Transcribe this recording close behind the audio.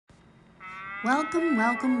Welcome,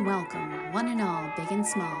 welcome, welcome, one and all, big and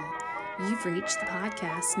small. You've reached the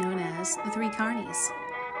podcast known as The Three Carnies.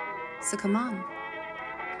 So come on,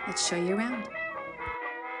 let's show you around.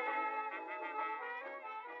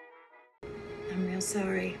 I'm real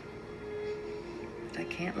sorry. I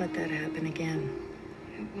can't let that happen again.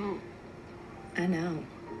 It won't. I know.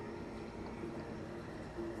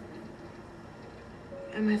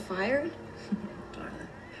 Am I fired? Darla,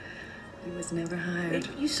 he was never hired.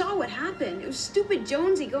 You saw what happened. It was stupid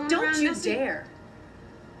Jonesy going around. Don't you dare.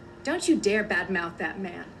 Don't you dare badmouth that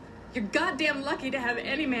man. You're goddamn lucky to have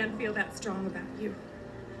any man feel that strong about you.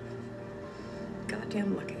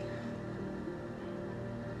 Goddamn lucky.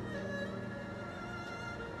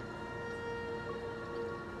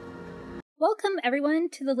 Welcome, everyone,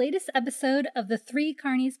 to the latest episode of the Three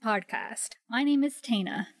Carnies podcast. My name is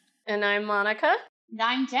Tana. And I'm Monica. And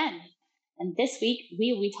I'm Jen. And this week,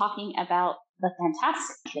 we will be talking about the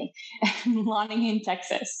fantastic thing, Longing,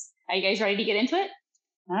 Texas. Are you guys ready to get into it?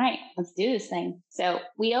 All right, let's do this thing. So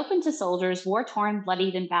we open to soldiers, war-torn,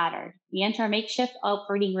 bloodied, and battered. We enter a makeshift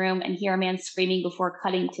operating room and hear a man screaming before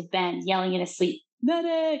cutting to Ben, yelling in his sleep,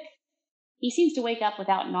 "Medic!" He seems to wake up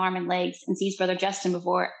without an arm and legs and sees Brother Justin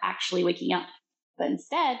before actually waking up. But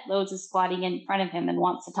instead, Loads is squatting in front of him and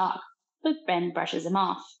wants to talk, but Ben brushes him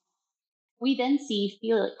off. We then see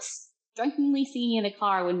Felix drunkenly singing in the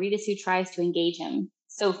car when Rita Sue tries to engage him.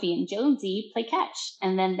 Sophie and Jonesy play catch,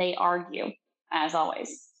 and then they argue, as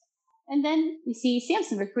always. And then we see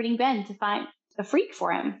Samson recruiting Ben to find a freak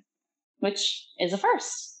for him, which is a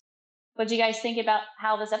first. What do you guys think about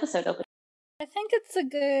how this episode opened? I think it's a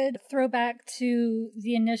good throwback to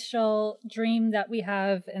the initial dream that we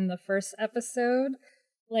have in the first episode.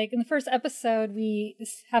 Like, in the first episode, we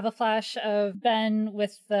have a flash of Ben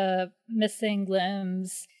with the missing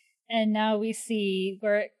limbs, and now we see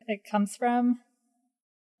where it comes from.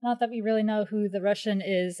 Not that we really know who the Russian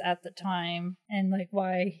is at the time, and, like,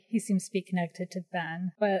 why he seems to be connected to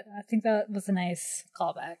Ben, but I think that was a nice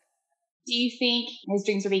callback. Do you think his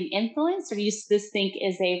dreams are being influenced, or do you just think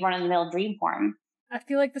is a run-of-the-mill dream for him? I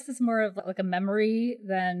feel like this is more of like a memory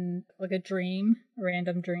than like a dream, a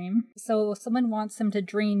random dream. So someone wants him to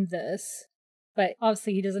dream this, but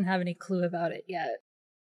obviously he doesn't have any clue about it yet.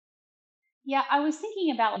 Yeah, I was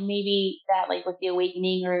thinking about maybe that, like, with the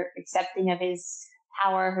awakening or accepting of his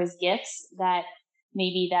power, his gifts, that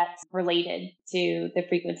maybe that's related to the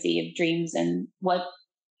frequency of dreams and what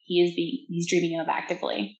he's dreaming of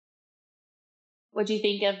actively. What do you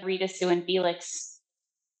think of Rita Sue and Felix?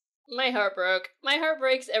 My heart broke. My heart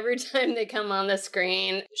breaks every time they come on the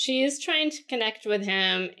screen. She's trying to connect with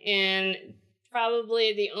him in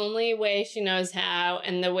probably the only way she knows how,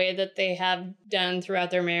 and the way that they have done throughout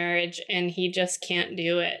their marriage, and he just can't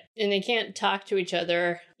do it. And they can't talk to each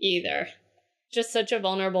other either. Just such a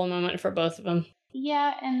vulnerable moment for both of them.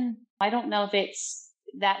 Yeah, and I don't know if it's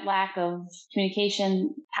that lack of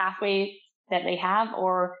communication pathway that they have,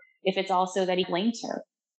 or if it's also that he blames her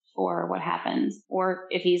for what happened, or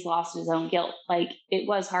if he's lost his own guilt. Like, it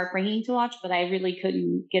was heartbreaking to watch, but I really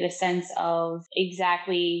couldn't get a sense of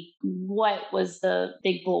exactly what was the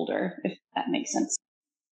big boulder, if that makes sense.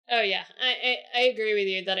 Oh yeah, I agree with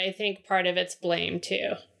you that I think part of it's blame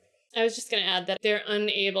too. I was just going to add that they're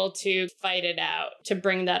unable to fight it out, to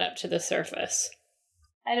bring that up to the surface.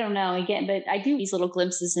 I don't know, again, but I do these little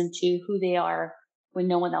glimpses into who they are when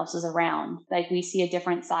no one else is around. Like, we see a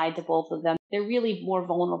different side to both of them. They're really more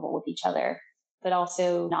vulnerable with each other, but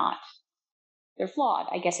also not. They're flawed,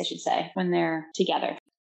 I guess I should say, when they're together.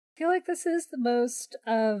 I feel like this is the most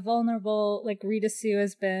vulnerable, like, Rita Sue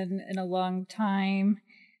has been in a long time.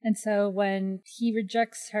 And so when he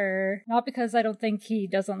rejects her, not because I don't think he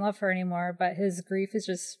doesn't love her anymore, but his grief is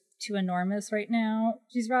just too enormous right now.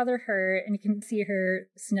 She's rather hurt, and you can see her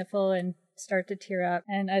sniffle and start to tear up,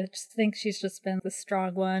 and I just think she's just been the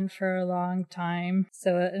strong one for a long time,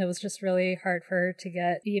 so it was just really hard for her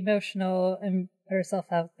to be emotional and put herself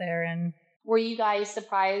out there. And were you guys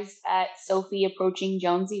surprised at Sophie approaching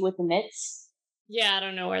Jonesy with the mitts? Yeah, I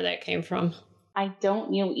don't know where that came from. I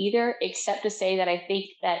don't know either, except to say that I think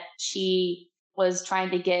that she was trying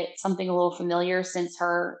to get something a little familiar since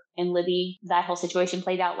her and Libby, that whole situation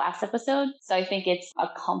played out last episode. So I think it's a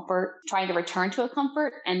comfort, trying to return to a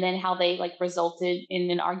comfort, and then how they resulted in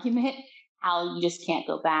an argument, how you just can't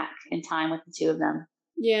go back in time with the two of them.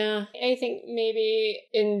 Yeah, I think maybe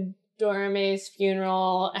in Dorme's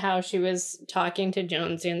funeral, how she was talking to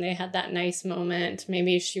Jonesy and they had that nice moment.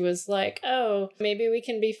 Maybe she was like, oh, maybe we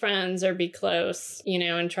can be friends or be close,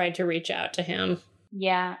 and tried to reach out to him.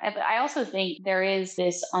 Yeah, but I also think there is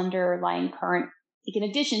this underlying current like in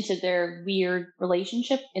addition to their weird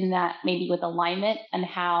relationship in that maybe with alignment and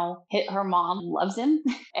how her mom loves him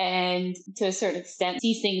and to a certain extent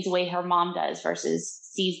sees things the way her mom does versus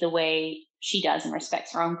sees the way she does and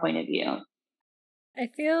respects her own point of view. I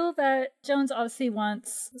feel that Jones obviously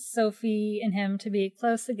wants Sophie and him to be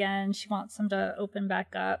close again. She wants them to open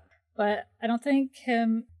back up. But I don't think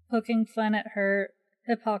him poking fun at her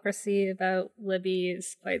hypocrisy about Libby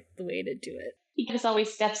is quite the way to do it. He just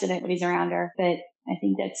always steps in it when he's around her, but I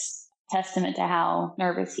think that's testament to how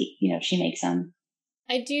nervous she makes him.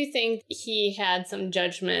 I do think he had some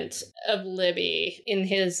judgment of Libby in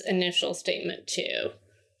his initial statement too.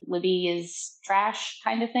 Libby is trash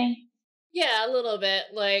kind of thing. Yeah, a little bit.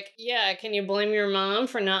 Like, yeah, can you blame your mom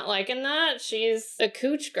for not liking that? She's a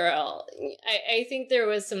cooch girl. I think there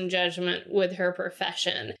was some judgment with her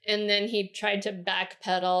profession. And then he tried to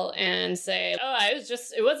backpedal and say, oh,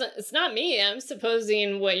 it's not me. I'm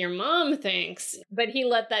supposing what your mom thinks. But he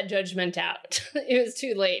let that judgment out. It was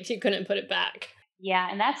too late. He couldn't put it back. Yeah,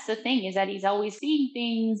 and that's the thing, is that he's always seeing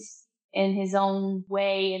things in his own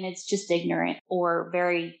way, and it's just ignorant or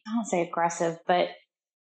very, I don't say aggressive, but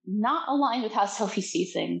not aligned with how Sophie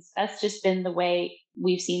sees things. That's just been the way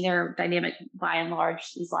we've seen their dynamic by and large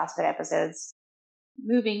these last few episodes.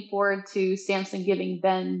 Moving forward to Samson giving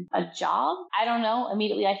Ben a job. I don't know.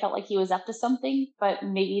 Immediately I felt like he was up to something, but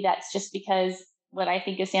maybe that's just because when I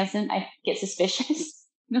think of Samson, I get suspicious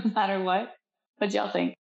no matter what. What y'all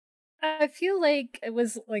think? I feel like it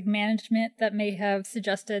was like management that may have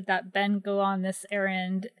suggested that Ben go on this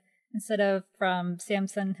errand instead of from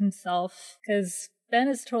Samson himself, because Ben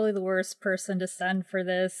is totally the worst person to send for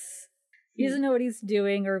this. He doesn't know what he's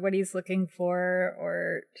doing or what he's looking for,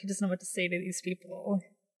 or he doesn't know what to say to these people.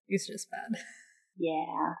 He's just bad.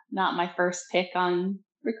 Yeah, not my first pick on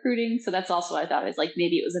recruiting, so that's also what I thought. Is like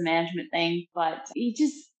maybe it was a management thing, but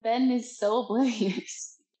Ben is so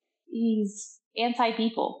oblivious. He's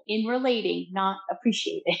anti-people in relating, not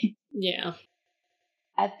appreciating. Yeah.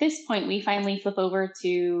 At this point, we finally flip over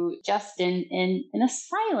to Justin in an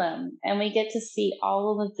asylum, and we get to see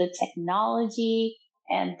all of the technology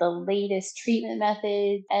and the latest treatment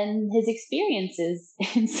methods and his experiences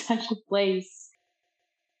in such a place.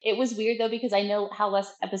 It was weird, though, because I know how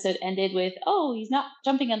last episode ended with, oh, he's not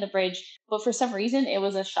jumping on the bridge, but for some reason, it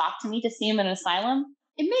was a shock to me to see him in an asylum.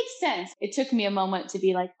 It makes sense. It took me a moment to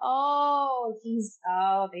be like,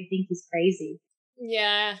 they think he's crazy.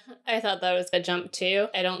 Yeah, I thought that was a jump too.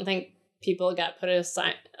 I don't think people got put in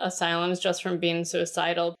asylums just from being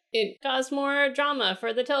suicidal. It caused more drama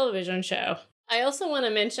for the television show. I also want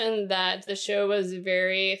to mention that the show was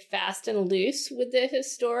very fast and loose with the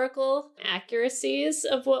historical accuracies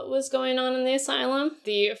of what was going on in the asylum.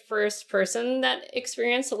 The first person that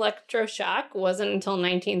experienced electroshock wasn't until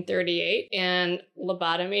 1938, and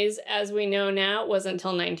lobotomies, as we know now, wasn't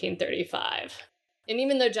until 1935. And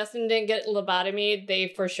even though Justin didn't get lobotomy,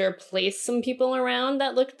 they for sure placed some people around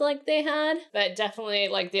that looked like they had. But definitely,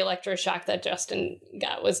 like, the electroshock that Justin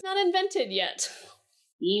got was not invented yet.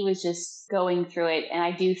 He was just going through it. And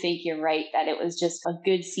I do think you're right that it was just a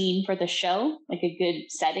good scene for the show, like a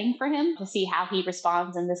good setting for him to see how he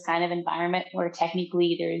responds in this kind of environment where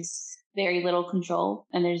technically there's very little control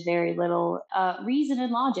and there's very little reason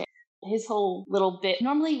and logic. His whole little bit,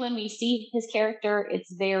 normally when we see his character,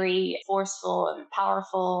 it's very forceful and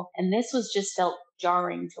powerful. And this was just felt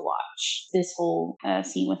jarring to watch, this whole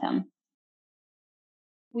scene with him.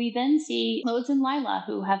 We then see Lois and Lila,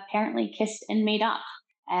 who have apparently kissed and made up.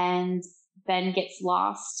 And Ben gets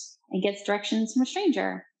lost and gets directions from a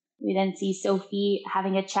stranger. We then see Sophie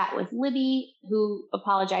having a chat with Libby, who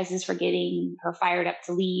apologizes for getting her fired up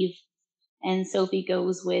to leave. And Sophie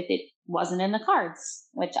goes with, it wasn't in the cards,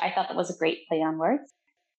 which I thought that was a great play on words.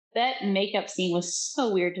 That makeup scene was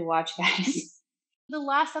so weird to watch, guys. The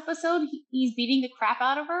last episode, he's beating the crap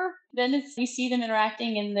out of her. Then you see them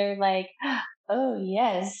interacting and they're like, oh,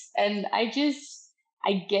 yes. And I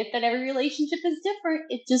get that every relationship is different.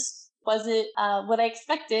 It just wasn't what I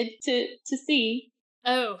expected to see.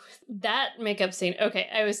 Oh, that makeup scene. Okay,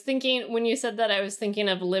 I was thinking, when you said that, I was thinking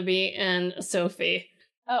of Libby and Sophie.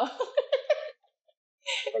 Oh.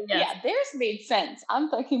 Yes. Yeah, theirs made sense. I'm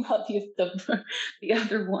talking about the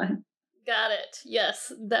other one. Got it.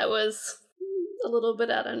 Yes, that was a little bit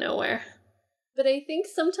out of nowhere. But I think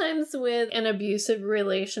sometimes with an abusive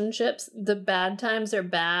relationships, the bad times are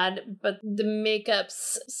bad, but the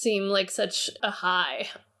makeups seem like such a high.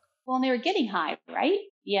 Well, and they were getting high, right?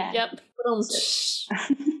 Yeah. Yep.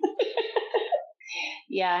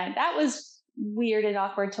 Yeah, that was weird and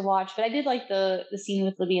awkward to watch, but I did like the scene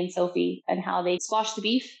with Libby and Sophie and how they squashed the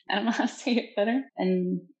beef. I don't know how to say it better.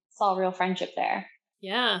 And saw real friendship there.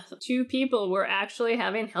 Yeah, 2 people were actually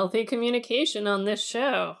having healthy communication on this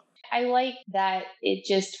show. I like that it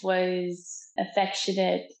just was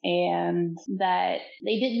affectionate and that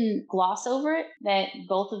they didn't gloss over it, that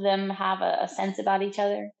both of them have a sense about each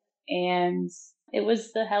other. And it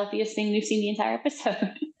was the healthiest thing we've seen the entire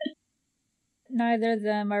episode. Neither of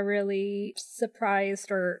them are really surprised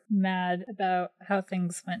or mad about how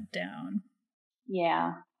things went down.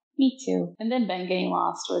 Yeah, me too. And then Ben getting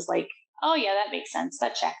lost was like, oh yeah, that makes sense.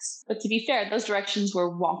 That checks. But to be fair, those directions were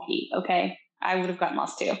wonky, okay? I would have gotten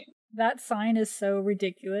lost too. That sign is so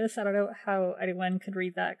ridiculous. I don't know how anyone could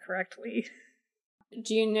read that correctly.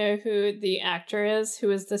 Do you know who the actor is who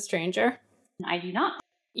is the stranger? I do not.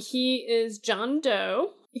 He is John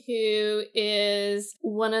Doe, who is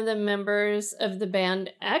one of the members of the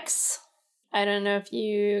band X. I don't know if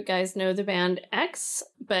you guys know the band X,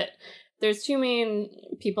 but there's 2 main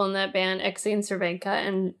people in that band, Exene Cervenka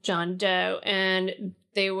and John Doe, and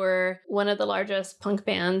they were one of the largest punk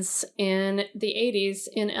bands in the 80s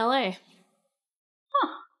in LA.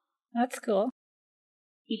 Huh. That's cool.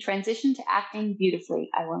 He transitioned to acting beautifully,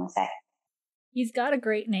 I want to say. He's got a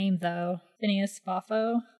great name, though. Phineas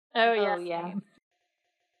Spoffo. Oh, yeah. Yeah.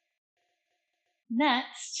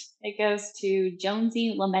 Next, it goes to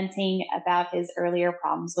Jonesy lamenting about his earlier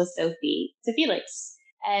problems with Sophie to Felix.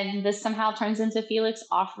 And this somehow turns into Felix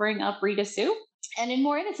offering up Rita Sue. And in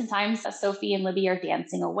more innocent times, Sophie and Libby are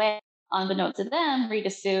dancing away. Unbeknownst to them, Rita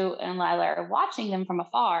Sue and Lila are watching them from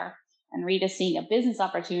afar, and Rita seeing a business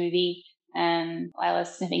opportunity, and Lila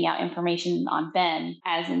sniffing out information on Ben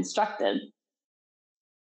as instructed.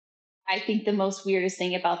 I think the most weirdest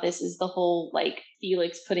thing about this is the whole,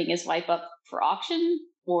 Felix putting his wife up for auction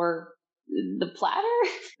for the platter.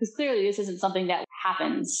 Because clearly this isn't something that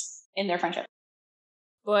happens in their friendship.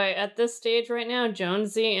 Boy, at this stage right now,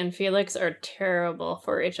 Jonesy and Felix are terrible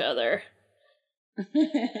for each other.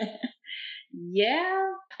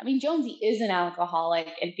 Yeah. I mean, Jonesy is an alcoholic,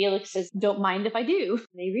 and Felix says, don't mind if I do.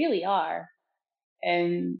 They really are.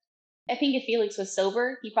 And I think if Felix was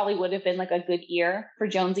sober, he probably would have been a good ear for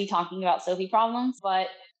Jonesy talking about Sophie problems. But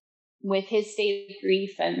with his state of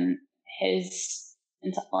grief and his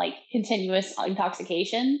continuous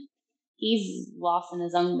intoxication, he's lost in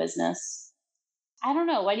his own business. I don't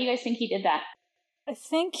know. Why do you guys think he did that? I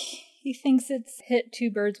think he thinks it's hit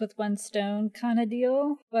 2 birds with 1 stone kind of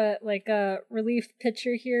deal, but a relief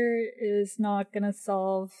pitcher here is not going to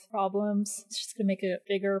solve problems. It's just going to make a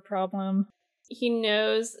bigger problem. He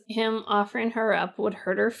knows him offering her up would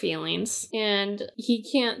hurt her feelings, and he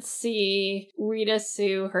can't see Rita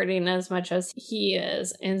Sue hurting as much as he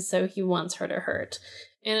is, and so he wants her to hurt.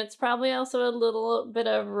 And it's probably also a little bit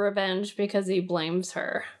of revenge because he blames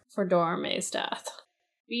her for Dora May's death.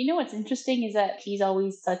 But you know what's interesting is that he's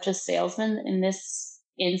always such a salesman. In this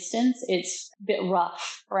instance, it's a bit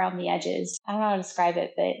rough around the edges. I don't know how to describe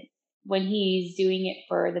it, but when he's doing it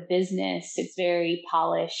for the business, it's very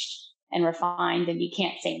polished and refined, and you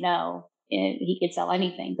can't say no. And he could sell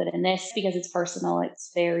anything. But in this, because it's personal,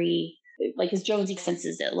 it's very, because Jonesy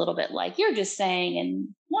senses it a little bit you're just saying, and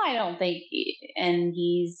well, I don't think, and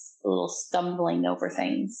he's a little stumbling over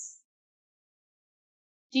things.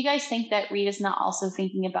 Do you guys think that Rita's not also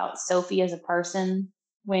thinking about Sophie as a person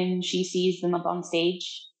when she sees them up on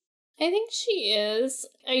stage? I think she is.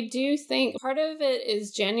 I do think part of it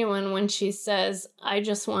is genuine when she says, I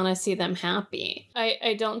just want to see them happy.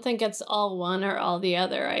 I don't think it's all one or all the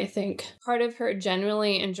other. I think part of her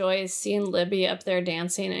genuinely enjoys seeing Libby up there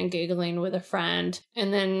dancing and giggling with a friend.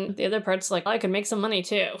 And then the other part's I could make some money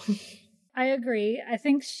too. I agree. I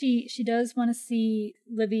think she does want to see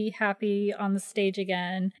Libby happy on the stage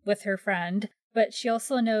again with her friend, but she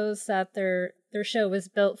also knows that their show was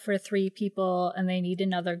built for 3 people and they need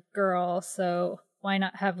another girl, so why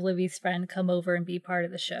not have Libby's friend come over and be part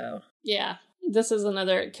of the show? Yeah, this is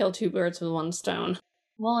another kill 2 birds with 1 stone.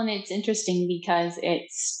 Well, and it's interesting because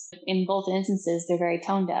it's, in both instances, they're very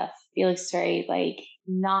tone deaf. Felix is very,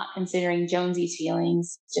 not considering Jonesy's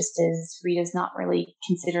feelings, just as Rita's not really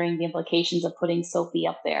considering the implications of putting Sophie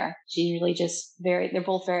up there. She's really just they're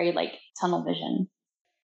both very, tunnel vision.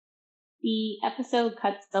 The episode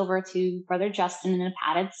cuts over to Brother Justin in a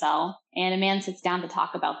padded cell, and a man sits down to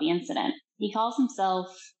talk about the incident. He calls himself,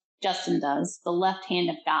 Justin does, the left hand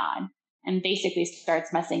of God, and basically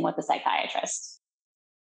starts messing with the psychiatrist.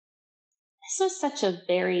 This was such a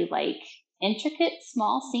very, intricate,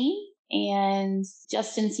 small scene, and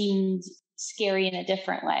Justin seemed scary in a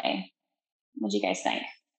different way. What do you guys think?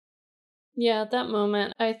 Yeah, at that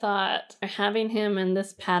moment, I thought having him in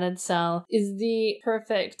this padded cell is the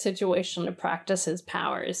perfect situation to practice his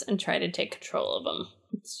powers and try to take control of him.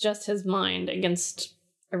 It's just his mind against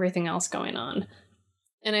everything else going on.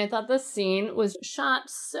 And I thought the scene was shot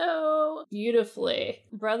so beautifully.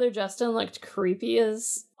 Brother Justin looked creepy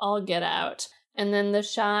as all get out. And then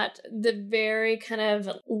the very kind of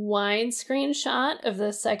widescreen shot of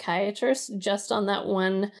the psychiatrist just on that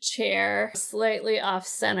one chair, slightly off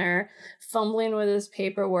center, fumbling with his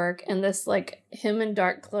paperwork, and this like him in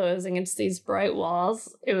dark clothes against these bright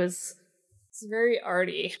walls. It's very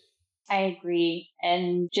arty. I agree.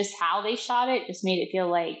 And just how they shot it just made it feel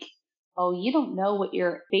like, oh, you don't know what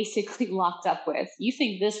you're basically locked up with. You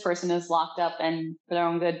think this person is locked up and for their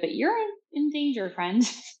own good, but you're in danger, friend.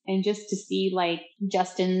 And just to see like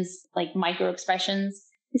Justin's like micro expressions,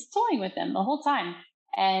 he's toying with them the whole time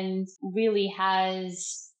and really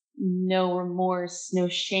has no remorse, no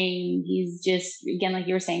shame. He's just, again, like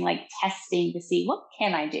you were saying, like testing to see what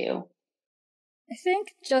can I do. I think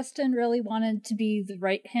Justin really wanted to be the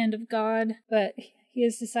right hand of God, but he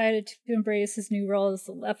has decided to embrace his new role as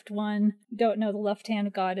the left one. You don't know, the left hand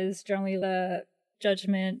of God is generally the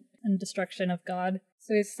judgment and destruction of God.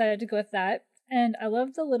 So he decided to go with that. And I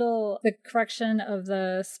love the correction of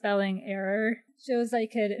the spelling error. Shows I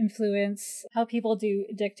could influence how people do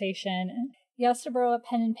dictation. He has to borrow a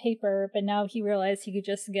pen and paper, but now he realized he could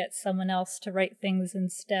just get someone else to write things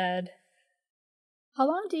instead. How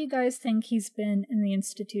long do you guys think he's been in the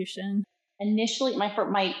institution? Initially, my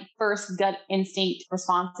first gut instinct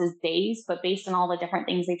response is days, but based on all the different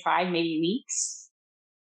things they tried, maybe weeks.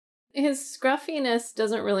 His scruffiness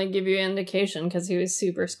doesn't really give you indication because he was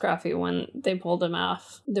super scruffy when they pulled him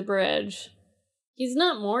off the bridge. He's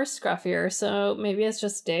not more scruffier, so maybe it's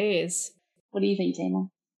just days. What do you think, Tamar?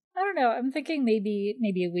 I don't know. I'm thinking maybe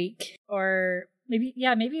a week, or maybe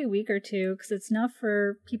a week or two, because it's enough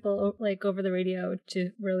for people like over the radio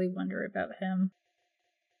to really wonder about him.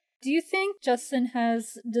 Do you think Justin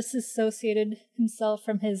has disassociated himself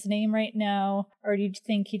from his name right now, or do you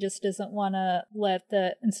think he just doesn't want to let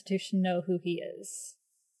the institution know who he is?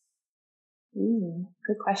 Ooh,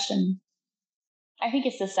 good question. I think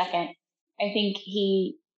it's the second. I think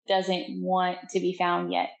he doesn't want to be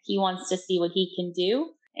found yet. He wants to see what he can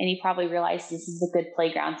do, and he probably realized this is a good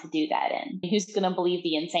playground to do that in. Who's going to believe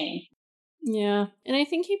the insane? Yeah, and I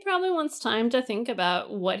think he probably wants time to think about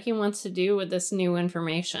what he wants to do with this new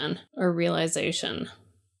information or realization.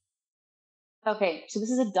 Okay, so this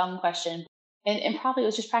is a dumb question, and probably it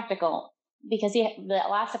was just practical, because the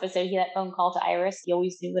last episode, he had that phone call to Iris. He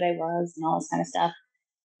always knew what I was and all this kind of stuff.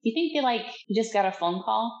 Do you think he just got a phone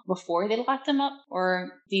call before they locked him up?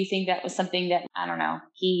 Or do you think that was something that, I don't know,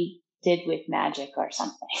 he did with magic or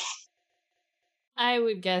something? I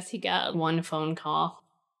would guess he got one phone call.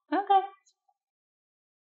 Okay.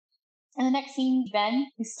 In the next scene, Ben,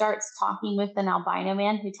 who starts talking with an albino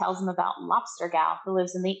man who tells him about Lobster Gal, who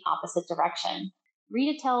lives in the opposite direction.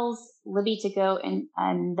 Rita tells Libby to go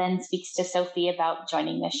and then speaks to Sophie about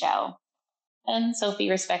joining the show. And Sophie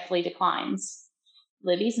respectfully declines.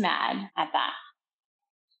 Libby's mad at that.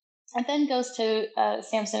 And then goes to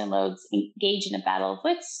Samson and Lodes engage in a battle of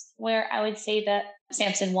wits, where I would say that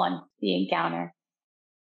Samson won the encounter.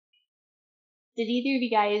 Did either of you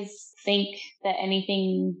guys think that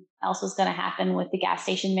anything else was going to happen with the gas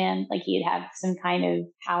station man? Like he'd have some kind of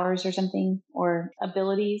powers or something, or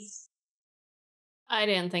abilities? I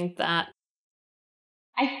didn't think that.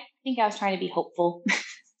 I think I was trying to be hopeful.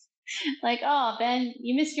 Like, oh, Ben,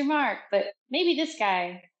 you missed your mark, but maybe this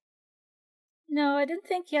guy. No, I didn't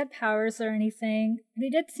think he had powers or anything. But he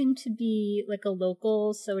did seem to be like a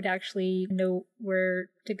local, so would actually know where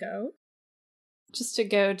to go. Just to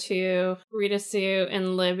go to Rita Sue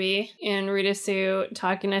and Libby, and Rita Sue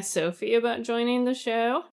talking to Sophie about joining the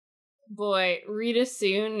show. Boy, Rita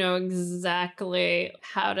Sue knows exactly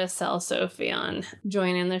how to sell Sophie on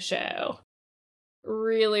joining the show.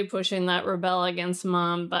 Really pushing that rebel against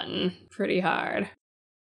mom button pretty hard.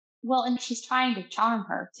 Well, and she's trying to charm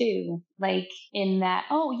her too. Like in that,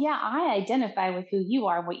 oh yeah, I identify with who you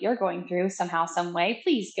are, what you're going through somehow, some way.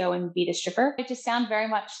 Please go and be the stripper. It just sounds very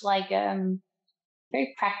much like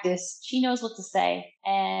very practiced. She knows what to say.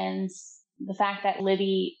 And the fact that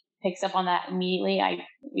Libby picks up on that immediately,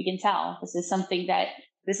 we can tell this is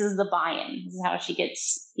the buy-in. This is how she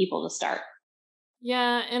gets people to start.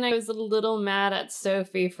 Yeah, and I was a little mad at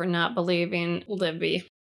Sophie for not believing Libby.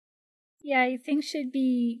 Yeah, I think she'd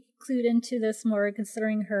be clued into this more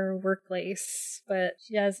considering her workplace, but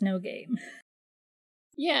she has no game.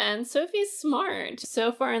 Yeah, and Sophie's smart.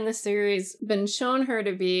 So far in the series, been shown her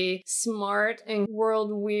to be smart and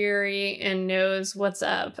world-weary and knows what's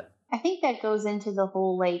up. I think that goes into the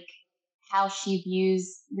whole, like, how she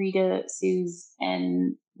views Rita, Sue's,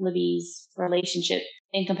 and Libby's relationship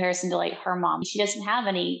in comparison to, like, her mom. She doesn't have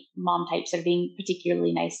any mom types that are being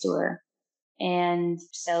particularly nice to her. And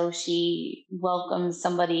so she welcomes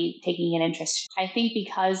somebody taking an interest. I think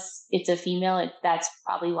because it's a female, that's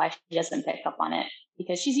probably why she doesn't pick up on it,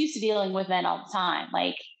 because she's used to dealing with men all the time,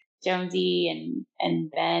 like Jonesy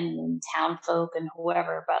and Ben and town folk and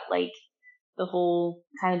whoever. But like the whole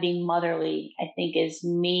kind of being motherly, I think, is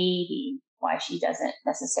maybe why she doesn't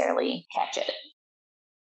necessarily catch it.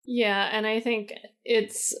 Yeah, and I think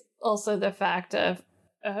it's also the fact of,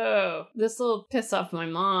 oh, this will piss off my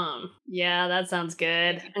mom. Yeah, that sounds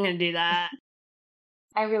good. I'm going to do that.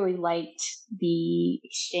 I really liked the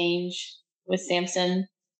exchange with Samson,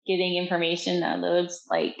 getting information on Loeb's.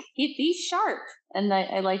 Like, he's sharp. And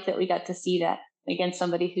I like that we got to see that against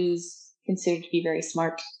somebody who's considered to be very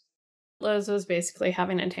smart. Lowe's was basically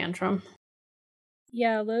having a tantrum.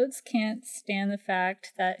 Yeah, Loads can't stand the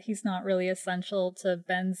fact that he's not really essential to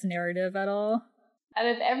Ben's narrative at all. Out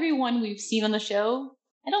of everyone we've seen on the show,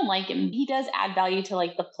 I don't like him. He does add value to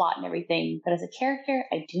like the plot and everything, but as a character,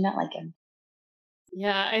 I do not like him.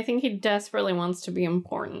 Yeah, I think he desperately wants to be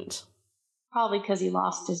important. Probably because he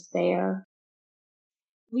lost his bear.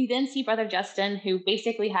 We then see Brother Justin, who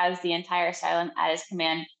basically has the entire asylum at his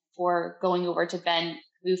command for going over to Ben,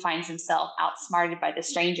 who finds himself outsmarted by the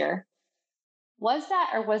stranger. Was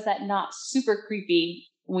that or was that not super creepy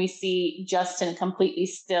when we see Justin completely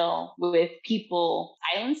still with people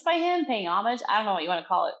silenced by him, paying homage? I don't know what you want to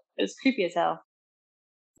call it. It was creepy as hell.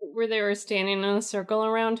 Where they were standing in a circle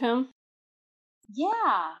around him?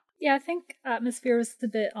 Yeah. Yeah, I think atmosphere was a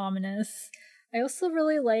bit ominous. I also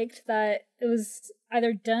really liked that it was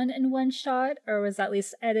either done in one shot or was at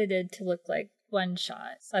least edited to look like one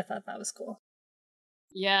shot. So I thought that was cool.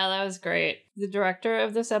 Yeah, that was great. The director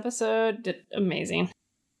of this episode did amazing.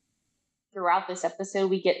 Throughout this episode,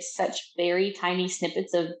 we get such very tiny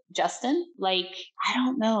snippets of Justin. Like, I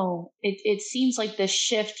don't know. It seems like this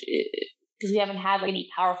shift, because we haven't had like any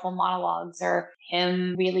powerful monologues or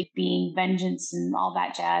him really being vengeance and all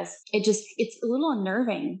that jazz. It's a little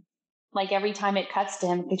unnerving. Like every time it cuts to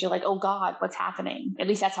him, because you're like, oh God, what's happening? At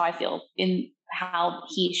least that's how I feel in how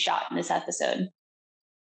he's shot in this episode.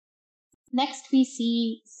 Next, we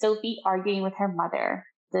see Sophie arguing with her mother.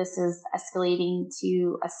 This is escalating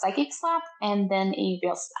to a psychic slap and then a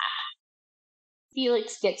real slap.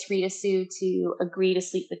 Felix gets Rita Sue to agree to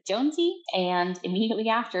sleep with Jonesy, and immediately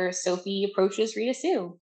after, Sophie approaches Rita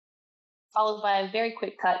Sue. Followed by a very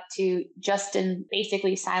quick cut to Justin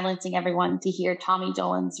basically silencing everyone to hear Tommy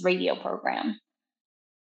Dolan's radio program.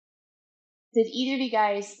 Did either of you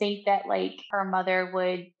guys think that, like, her mother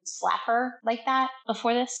would slap her like that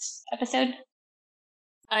before this episode?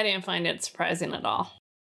 I didn't find it surprising at all.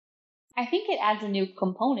 I think it adds a new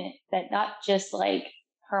component that not just, like,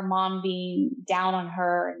 her mom being down on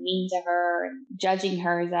her and mean to her and judging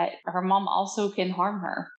her, that her mom also can harm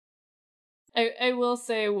her. I will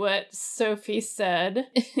say what Sophie said.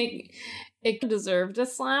 It deserved a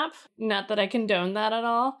slap. Not that I condone that at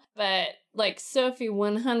all, but like Sophie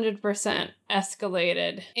 100%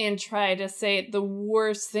 escalated and tried to say the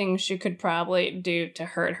worst thing she could probably do to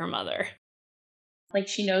hurt her mother. Like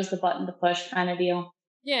she knows the button to push kind of deal.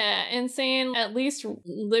 Yeah, and saying at least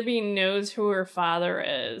Libby knows who her father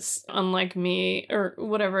is, unlike me, or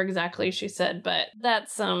whatever exactly she said, but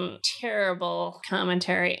that's some terrible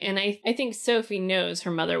commentary, and I think Sophie knows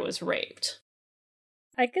her mother was raped.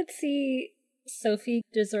 I could see Sophie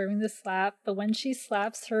deserving the slap, but when she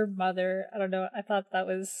slaps her mother, I don't know, I thought that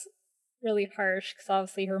was really harsh, because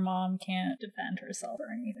obviously her mom can't defend herself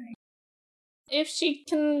or anything. If she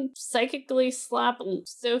can psychically slap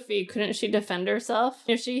Sophie, couldn't she defend herself?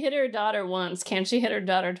 If she hit her daughter once, can't she hit her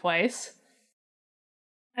daughter twice?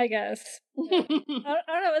 I guess. I don't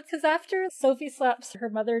know, it's because after Sophie slaps, her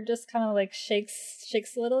mother just kind of like shakes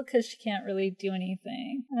a little because she can't really do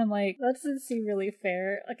anything. And I'm like, that doesn't seem really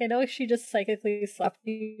fair. Like, I know she just psychically slapped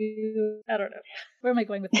you. I don't know. Where am I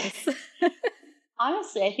going with this?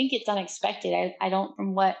 Honestly, I think it's unexpected. I don't,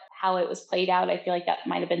 from how it was played out, I feel like that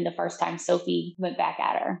might have been the first time Sophie went back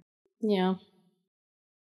at her. Yeah.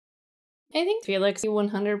 I think Felix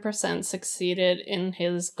 100% succeeded in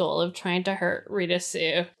his goal of trying to hurt Rita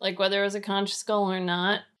Sue, like whether it was a conscious goal or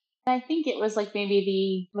not. I think it was like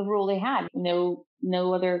maybe the rule they had, no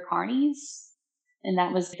other carnies. And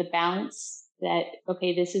that was the balance that,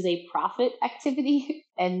 okay, this is a profit activity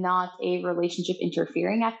and not a relationship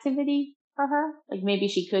interfering activity for her. Like maybe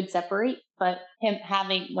she could separate, but him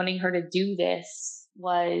wanting her to do this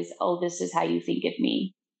was, oh, this is how you think of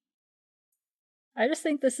me. I just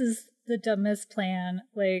think this is the dumbest plan.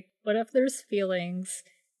 Like, what if there's feelings?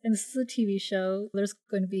 And this is a TV show. There's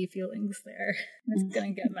going to be feelings there. It's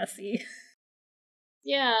going to get messy.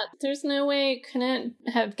 Yeah, there's no way it couldn't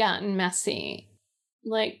have gotten messy.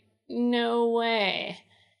 Like, no way.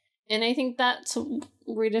 And I think that's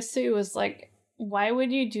Rita Sue was like, why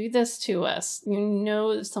would you do this to us? You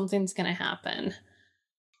know something's going to happen.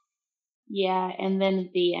 Yeah, and then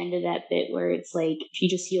at the end of that bit where it's like, she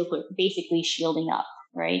just basically shielding up,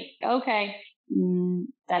 right? Okay,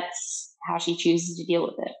 that's how she chooses to deal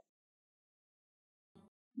with it.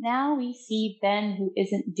 Now we see Ben, who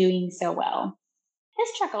isn't doing so well.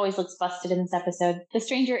 His truck always looks busted in this episode. The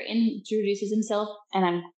stranger introduces himself, and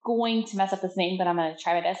I'm going to mess up his name, but I'm going to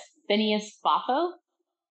try my best. Phineas Boffo?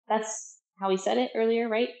 That's how he said it earlier,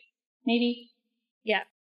 right? Maybe? Yeah.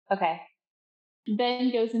 Okay.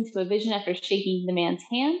 Ben goes into a vision after shaking the man's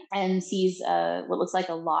hand and sees what looks like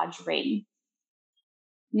a lodge ring.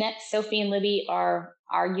 Next, Sophie and Libby are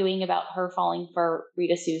arguing about her falling for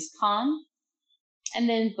Rita Sue's con. And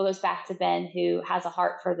then goes back to Ben, who has a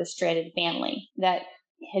heart for the stranded family that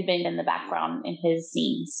had been in the background in his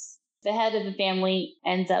scenes. The head of the family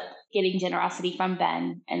ends up getting generosity from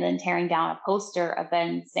Ben and then tearing down a poster of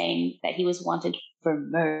Ben saying that he was wanted for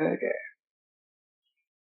murder.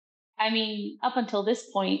 I mean, up until this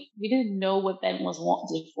point, we didn't know what Ben was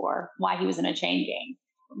wanted for, why he was in a chain gang.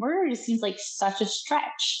 Murder just seems like such a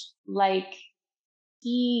stretch. Like,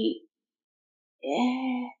 he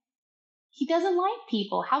doesn't like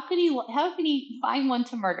people. How could he find one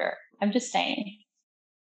to murder? I'm just saying.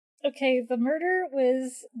 Okay, the murder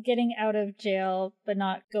was getting out of jail, but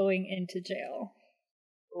not going into jail.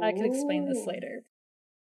 Ooh. I can explain this later.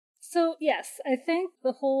 So yes, I think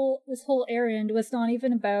this whole errand was not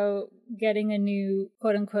even about getting a new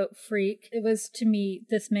quote unquote freak. It was to meet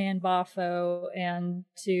this man Boffo and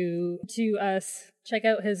to check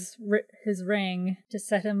out his ring to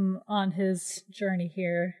set him on his journey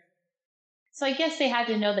here. So I guess they had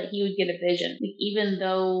to know that he would get a vision, like, even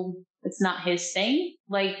though it's not his thing.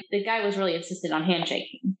 Like, the guy was really insistent on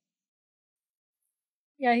handshaking.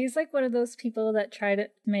 Yeah, he's like one of those people that try to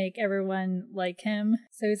make everyone like him.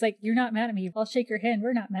 So he's like, you're not mad at me. I'll shake your hand.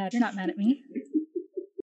 We're not mad. You're not mad at me.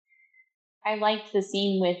 I liked the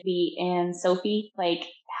scene with Bea and Sophie, like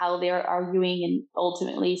how they were arguing, and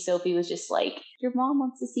ultimately Sophie was just like, your mom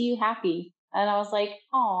wants to see you happy. And I was like,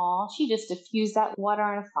 aw, she just diffused that water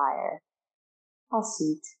on a fire. How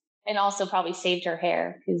sweet. And also probably saved her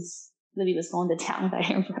hair, because Libby was going to town with that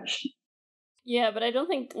hairbrush. Yeah, but I don't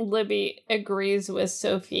think Libby agrees with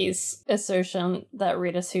Sophie's assertion that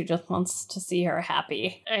Rita Sue just wants to see her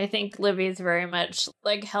happy. I think Libby's very much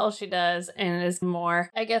like how she does and is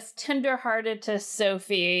more, I guess, tender-hearted to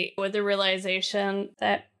Sophie with the realization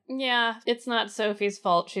that, yeah, it's not Sophie's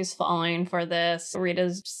fault she's falling for this.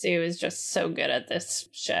 Rita Sue is just so good at this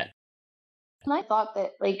shit. And I thought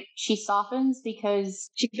that, like, she softens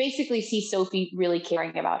because she basically sees Sophie really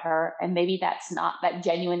caring about her, and maybe that's not, that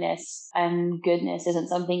genuineness and goodness isn't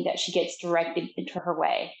something that she gets directed into her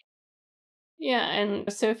way. Yeah,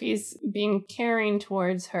 and Sophie's being caring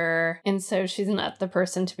towards her, and so she's not the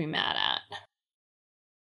person to be mad at.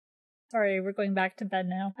 Sorry, we're going back to Ben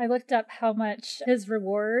now. I looked up how much his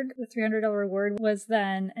reward, the $300 reward, was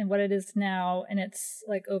then and what it is now, and it's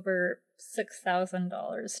like over $6,000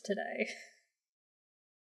 today.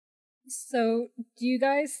 So, do you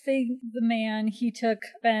guys think the man, he took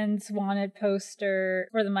Ben's wanted poster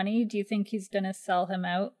for the money? Do you think he's gonna sell him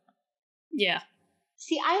out? Yeah.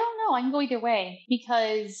 See, I don't know. I can go either way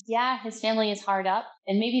because, yeah, his family is hard up,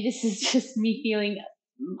 and maybe this is just me feeling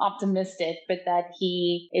optimistic, but that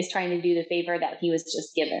he is trying to do the favor that he was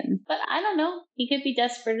just given. But I don't know. He could be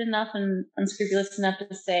desperate enough and unscrupulous enough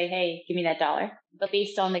to say, hey, give me that $1. But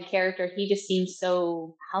based on the character, he just seems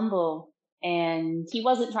so humble. And he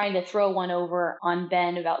wasn't trying to throw one over on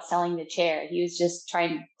Ben about selling the chair. He was just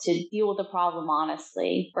trying to deal with the problem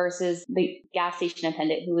honestly, versus the gas station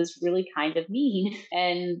attendant who was really kind of mean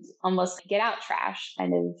and almost get out trash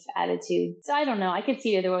kind of attitude. So I don't know. I could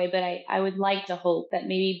see it either way, but I would like to hope that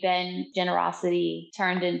maybe Ben's generosity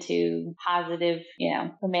turned into positive, the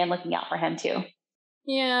man looking out for him too.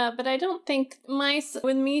 Yeah, but I don't think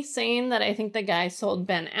with me saying that I think the guy sold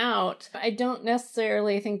Ben out, I don't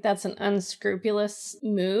necessarily think that's an unscrupulous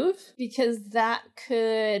move, because that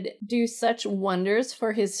could do such wonders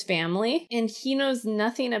for his family. And he knows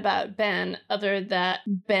nothing about Ben other than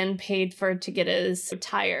Ben paid to get his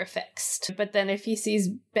tire fixed. But then if he sees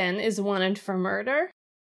Ben is wanted for murder.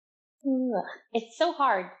 It's so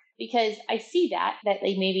hard. Because I see that like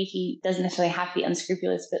maybe he doesn't necessarily have to be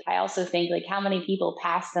unscrupulous, but I also think like how many people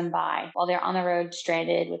pass them by while they're on the road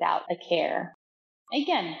stranded without a care.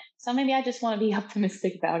 Again, so maybe I just want to be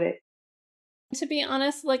optimistic about it. To be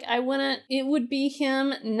honest, it would be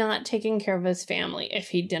him not taking care of his family if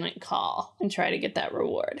he didn't call and try to get that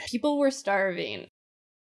reward. People were starving.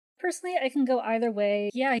 Personally, I can go either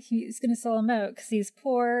way. Yeah, he's going to sell him out because he's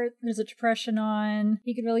poor. There's a depression on.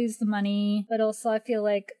 He could really use the money. But also, I feel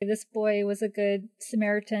like this boy was a good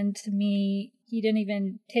Samaritan to me. He didn't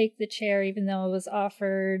even take the chair even though it was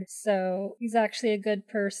offered. So he's actually a good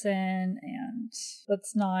person, and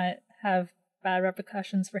let's not have bad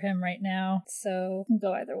repercussions for him right now. So I can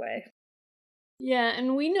go either way. Yeah,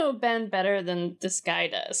 and we know Ben better than this guy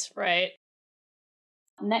does, right?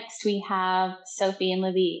 Next, we have Sophie and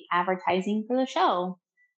Libby advertising for the show,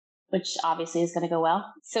 which obviously is going to go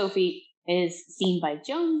well. Sophie is seen by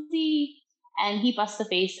Jonesy, and he busts the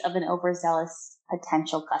face of an overzealous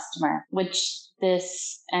potential customer, which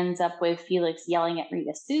this ends up with Felix yelling at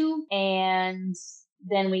Rita Sue. And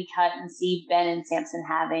then we cut and see Ben and Samson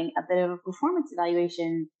having a bit of a performance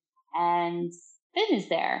evaluation, and Ben is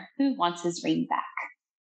there, who wants his ring back.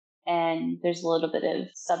 And there's a little bit of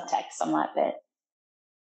subtext on that bit.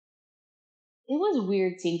 It was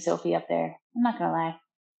weird seeing Sophie up there. I'm not gonna lie.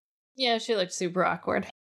 Yeah, she looked super awkward.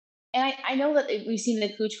 And I know that we've seen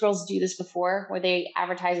the Cooch Girls do this before, where they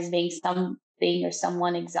advertise as being something or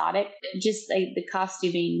someone exotic. Just like the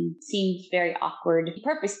costuming seemed very awkward,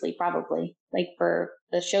 purposely probably, like for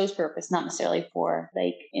the show's purpose, not necessarily for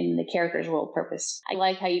like in the character's world purpose. I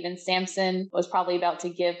like how even Samson was probably about to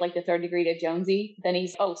give like the third degree to Jonesy. Then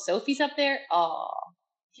he's, oh, Sophie's up there? Oh,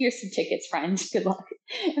 here's some tickets, friend. Good luck.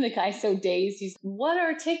 And the guy's so dazed. He's, what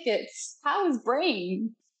are tickets? How is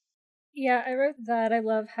Brain? Yeah, I wrote that. I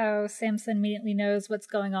love how Samson immediately knows what's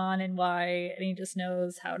going on and why, and he just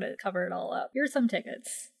knows how to cover it all up. Here's some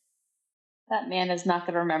tickets. That man is not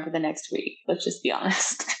going to remember the next week. Let's just be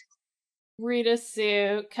honest. Rita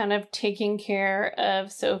Sue kind of taking care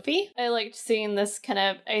of Sophie. I liked seeing this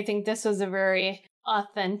I think this was a very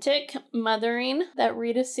authentic mothering that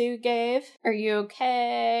Rita Sue gave. Are you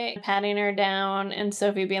okay? Patting her down, and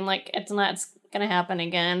Sophie being like, it's not gonna happen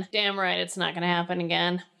again. Damn right it's not gonna happen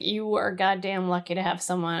again. You are goddamn lucky to have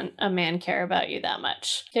a man care about you that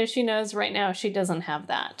much. Because she knows right now she doesn't have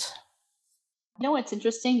that. You know what's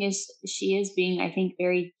interesting is she is being, I think,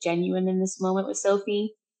 very genuine in this moment with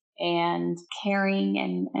Sophie and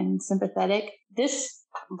caring and sympathetic. This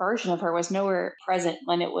version of her was nowhere present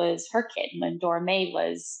when it was her kid, when Dora Mae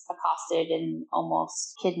was accosted and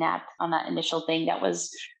almost kidnapped on that initial thing. That was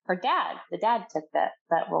her dad. The dad took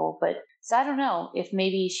that role. But so I don't know if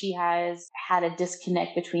maybe she has had a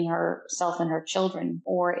disconnect between herself and her children,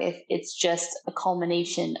 or if it's just a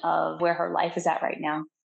culmination of where her life is at right now.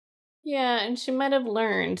 Yeah, and she might have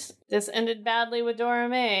learned, this ended badly with Dora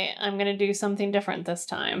Mae. I'm going to do something different this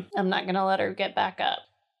time. I'm not going to let her get back up.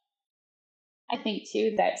 I think,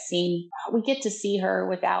 too, that scene, we get to see her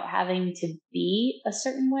without having to be a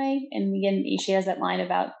certain way. And again, she has that line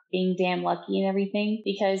about being damn lucky and everything.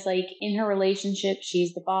 Because, like, in her relationship,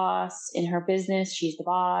 she's the boss. In her business, she's the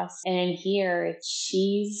boss. And in here,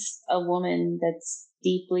 she's a woman that's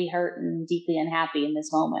deeply hurt and deeply unhappy in this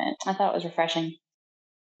moment. I thought it was refreshing.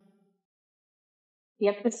 The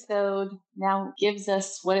episode now gives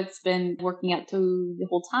us what it's been working out to the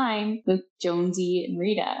whole time with Jonesy and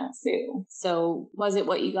Rita Sue. So was it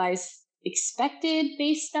what you guys expected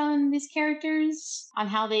based on these characters, on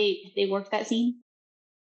how they worked that scene?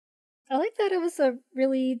 I like that it was a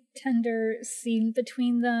really tender scene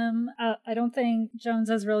between them. I don't think Jones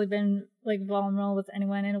has really been like vulnerable with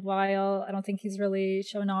anyone in a while. I don't think he's really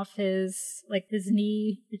shown off his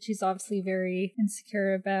knee, which he's obviously very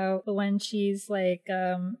insecure about. But when she's like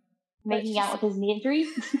making out with his knee injury?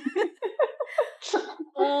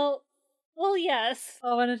 well, yes.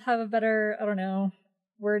 I wanted to have a better, I don't know,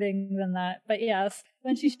 wording than that. But yes,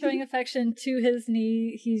 when she's showing affection to his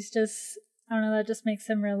knee, he's just, I don't know, that just makes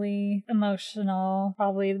him really emotional.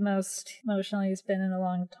 Probably the most emotional he's been in a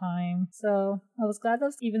long time. So I was glad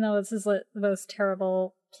that, even though this is the most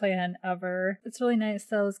terrible plan ever, it's really nice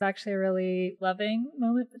that it was actually a really loving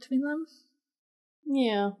moment between them.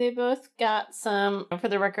 Yeah, they both got some. For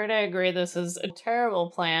the record, I agree this is a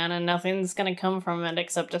terrible plan and nothing's going to come from it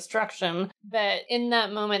except destruction. But in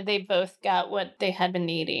that moment, they both got what they had been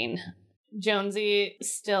needing. Jonesy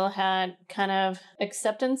still had kind of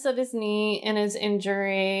acceptance of his knee and his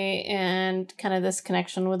injury and kind of this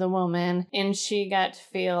connection with a woman. And she got to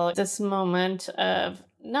feel this moment of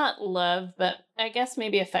not love, but I guess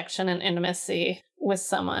maybe affection and intimacy with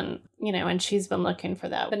someone, and she's been looking for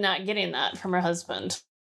that, but not getting that from her husband.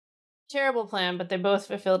 Terrible plan, but they both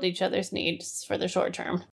fulfilled each other's needs for the short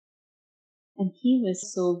term. And he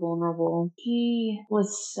was so vulnerable. He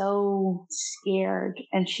was so scared,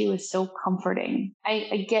 and she was so comforting.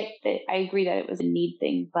 I get that. I agree that it was a need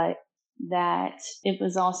thing, but that it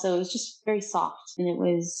was just very soft, and it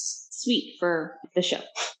was sweet for the show.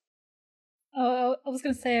 Oh, I was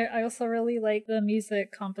going to say, I also really like the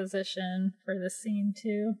music composition for this scene,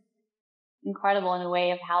 too. Incredible in a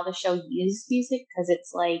way of how the show uses music, because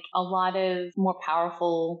it's like a lot of more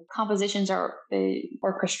powerful compositions are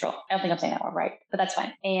orchestral. I don't think I'm saying that word right, but that's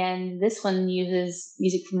fine. And this one uses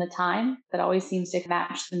music from the time that always seems to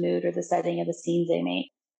match the mood or the setting of the scenes they make.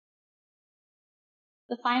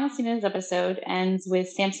 The final scene of this episode ends with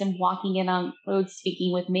Samson walking in on Rhodes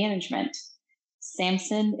speaking with management.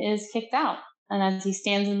 Samson is kicked out, and as he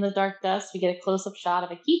stands in the dark dust, we get a close-up shot of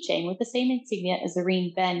a keychain with the same insignia as the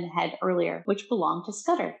ring Ben had earlier, which belonged to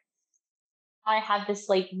Scudder. I have this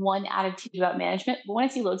one attitude about management, but when I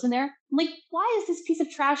see Rhodes in there, I'm like, why is this piece of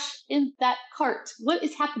trash in that cart? What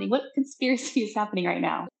is happening? What conspiracy is happening right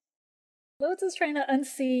now? Rhodes is trying to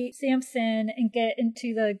unseat Samson and get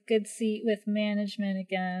into the good seat with management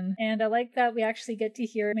again. And I like that we actually get to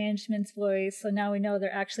hear management's voice, so now we know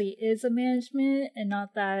there actually is a management and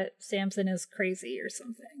not that Samson is crazy or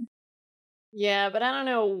something. Yeah, but I don't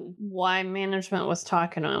know why management was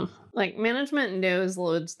talking to him. Management knows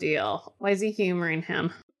Lode's deal. Why is he humoring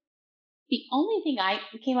him? The only thing I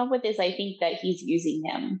came up with is I think that he's using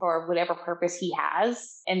him for whatever purpose he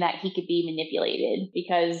has and that he could be manipulated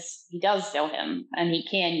because he does know him and he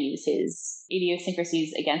can use his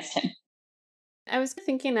idiosyncrasies against him. I was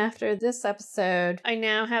thinking after this episode, I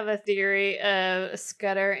now have a theory of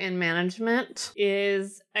Scudder and management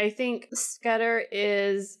I think Scudder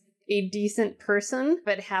is a decent person,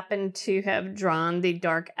 but happened to have drawn the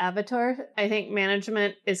dark avatar. I think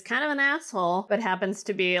management is kind of an asshole, but happens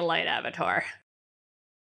to be a light avatar.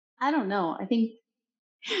 I don't know. I think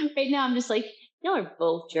right now I'm just like, y'all are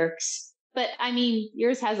both jerks. But I mean,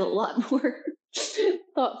 yours has a lot more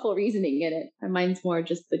thoughtful reasoning in it. And mine's more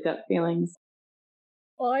just the gut feelings.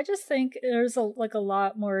 Well, I just think there's a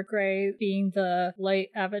lot more gray being the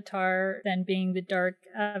light avatar than being the dark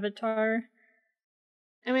avatar.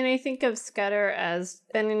 I mean, I think of Scudder as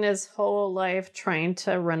spending his whole life trying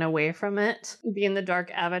to run away from it, being the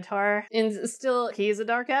dark avatar. And still, he's a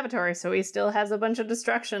dark avatar, so he still has a bunch of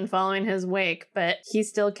destruction following his wake, but he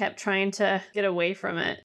still kept trying to get away from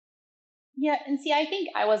it. Yeah, and see, I think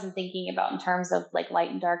I wasn't thinking about in terms of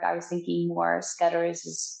light and dark. I was thinking more Scudder is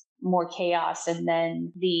just more chaos, and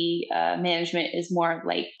then the management is more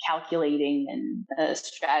calculating and a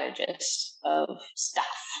strategist of stuff.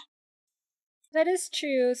 That is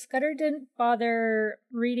true. Scudder didn't bother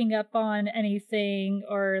reading up on anything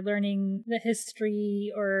or learning the history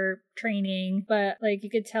or training, but you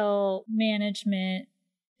could tell management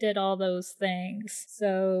did all those things.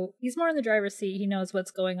 So he's more in the driver's seat. He knows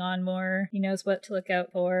what's going on more. He knows what to look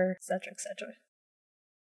out for, etc., etc.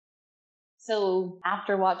 So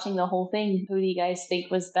after watching the whole thing, who do you guys think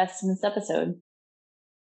was best in this episode?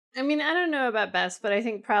 I mean, I don't know about best, but I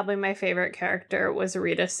think probably my favorite character was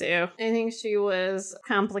Rita Sue. I think she was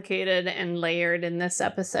complicated and layered in this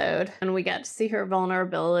episode, and we got to see her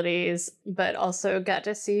vulnerabilities, but also got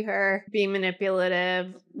to see her be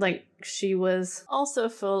manipulative. She was also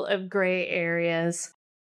full of gray areas.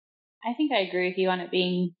 I think I agree with you on it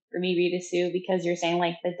being, for me, Rita Sue, because you're saying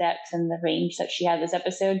the depth and the range that she had this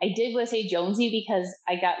episode. I did want to say Jonesy because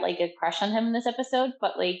I got a crush on him in this episode,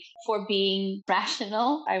 but for being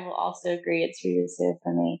rational, I will also agree it's Rita Sue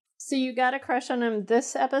for me. So you got a crush on him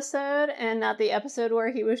this episode and not the episode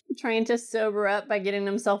where he was trying to sober up by getting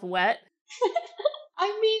himself wet?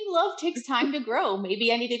 I mean, love takes time to grow.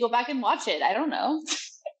 Maybe I need to go back and watch it. I don't know.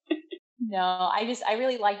 No, I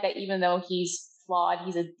really like that even though he's flawed,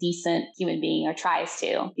 he's a decent human being, or tries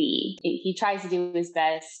to be. He tries to do his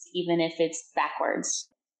best, even if it's backwards.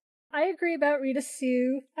 I agree about Rita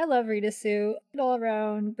Sue. I love Rita Sue. All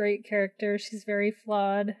around great character. She's very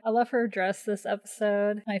flawed. I love her dress this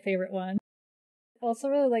episode. My favorite one. I also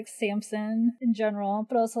really like Samson in general,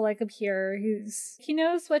 but also like him here. He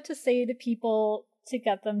knows what to say to people to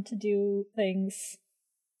get them to do things.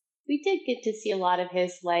 We did get to see a lot of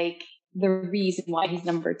his the reason why he's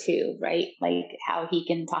number 2, right? How he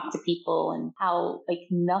can talk to people and how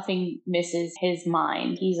nothing misses his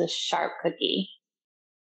mind. He's a sharp cookie.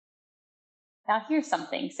 Now here's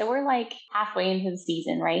something. So we're halfway into the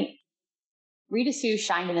season, right? Rita Sue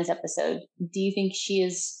shined in this episode. Do you think she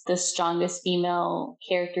is the strongest female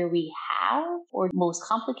character we have, or most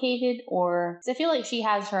complicated? Or, 'cause I feel like she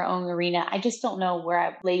has her own arena. I just don't know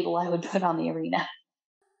where label I would put on the arena.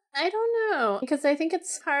 I don't know, because I think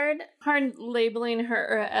it's hard labeling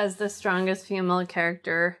her as the strongest female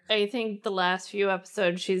character. I think the last few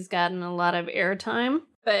episodes she's gotten a lot of airtime,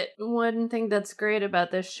 but one thing that's great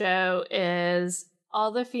about this show is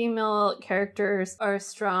all the female characters are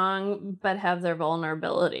strong but have their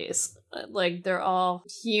vulnerabilities. Like, they're all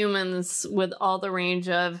humans with all the range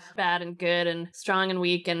of bad and good and strong and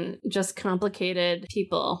weak and just complicated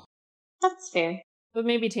people. That's fair. But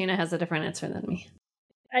maybe Tina has a different answer than me.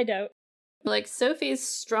 I don't. Like, Sophie's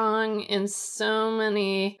strong in so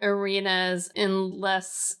many arenas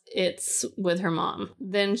unless it's with her mom.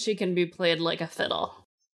 Then she can be played like a fiddle.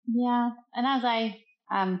 Yeah. And as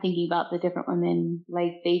I'm thinking about the different women,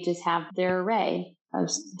 like, they just have their array of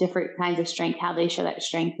different kinds of strength, how they show that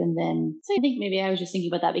strength. And then, so I think maybe I was just thinking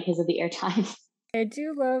about that because of the airtime. I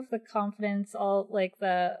do love the confidence all like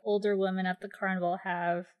the older women at the carnival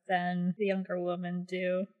have than the younger women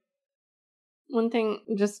do. One thing,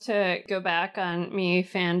 just to go back on me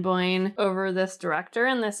fanboying over this director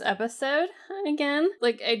in this episode again,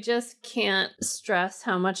 like, I just can't stress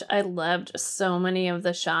how much I loved so many of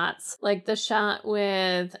the shots. Like, the shot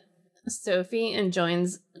with Sophie and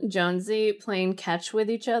Jonesy playing catch with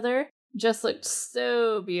each other just looked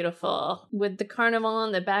so beautiful, with the carnival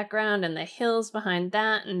in the background and the hills behind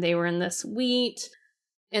that, and they were in this wheat.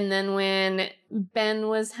 And then when Ben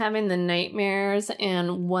was having the nightmares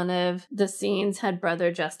and one of the scenes had Brother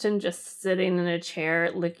Justin just sitting in a chair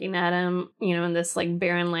looking at him, you know, in this like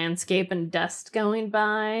barren landscape and dust going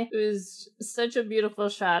by. It was such a beautiful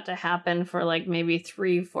shot to happen for like maybe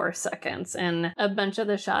 3-4 seconds. And a bunch of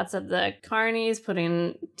the shots of the carnies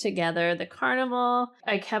putting together the carnival.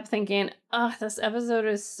 I kept thinking, oh, this episode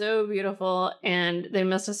is so beautiful and they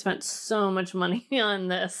must have spent so much money on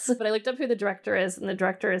this. But I looked up who the director is, and the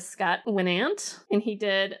director is Scott Winant. And he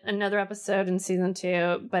did another episode in season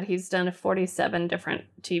 2, but he's done 47 different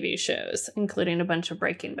TV shows, including a bunch of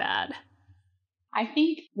Breaking Bad. I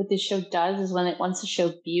think what this show does is when it wants to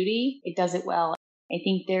show beauty, it does it well. I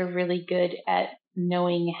think they're really good at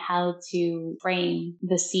knowing how to frame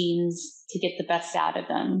the scenes to get the best out of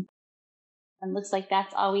them. And looks like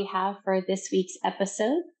that's all we have for this week's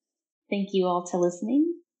episode. Thank you all to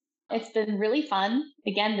listening. It's been really fun.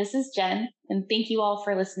 Again, this is Jen, and thank you all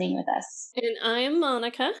for listening with us. And I am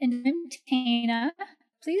Monica. And I'm Tina.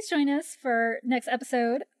 Please join us for next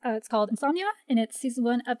episode. It's called Insomnia, and it's season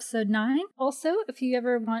 1, episode 9. Also, if you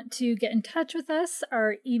ever want to get in touch with us,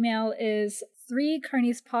 our email is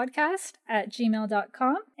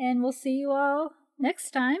 3carniespodcast@gmail.com. And we'll see you all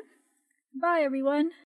next time. Bye, everyone.